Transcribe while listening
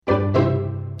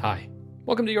Hi,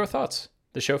 welcome to Your Thoughts,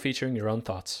 the show featuring your own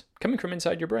thoughts, coming from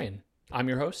inside your brain. I'm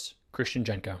your host, Christian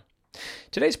Jenko.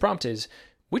 Today's prompt is,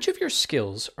 which of your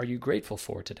skills are you grateful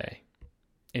for today?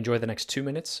 Enjoy the next 2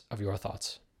 minutes of Your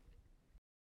Thoughts.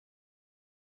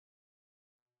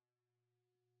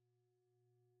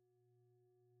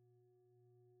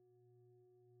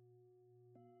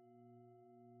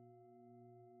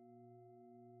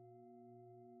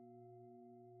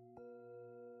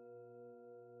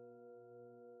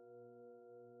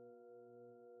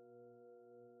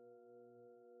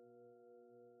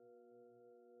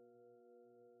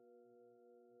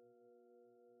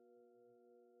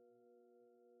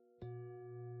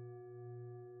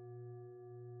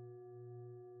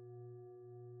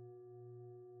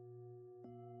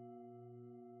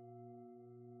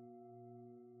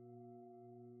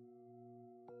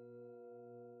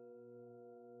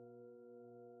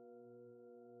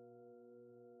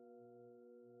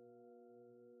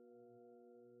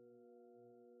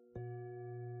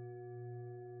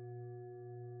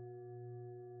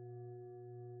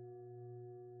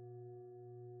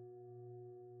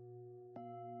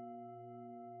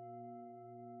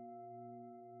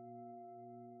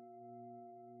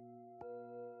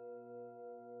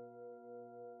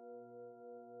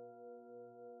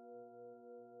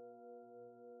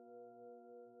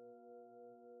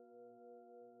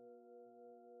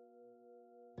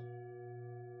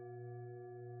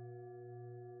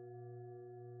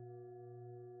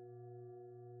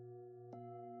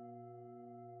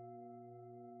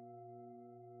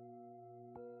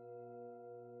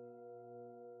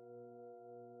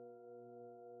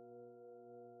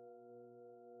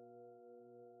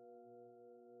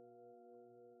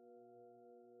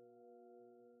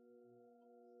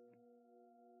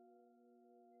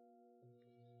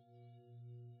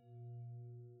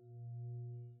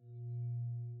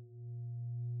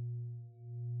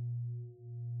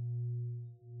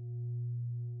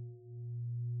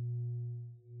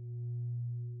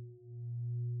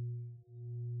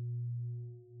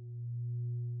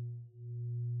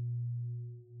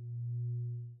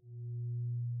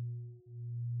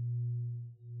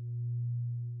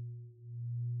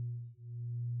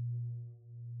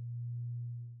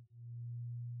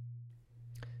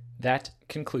 That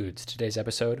concludes today's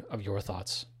episode of Your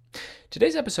Thoughts.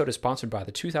 Today's episode is sponsored by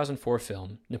the 2004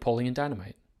 film Napoleon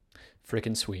Dynamite.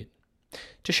 Frickin' sweet.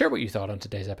 To share what you thought on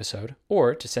today's episode,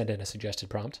 or to send in a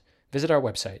suggested prompt, visit our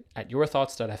website at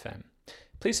yourthoughts.fm.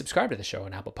 Please subscribe to the show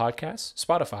on Apple Podcasts,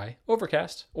 Spotify,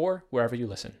 Overcast, or wherever you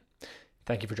listen.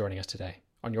 Thank you for joining us today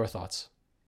on Your Thoughts.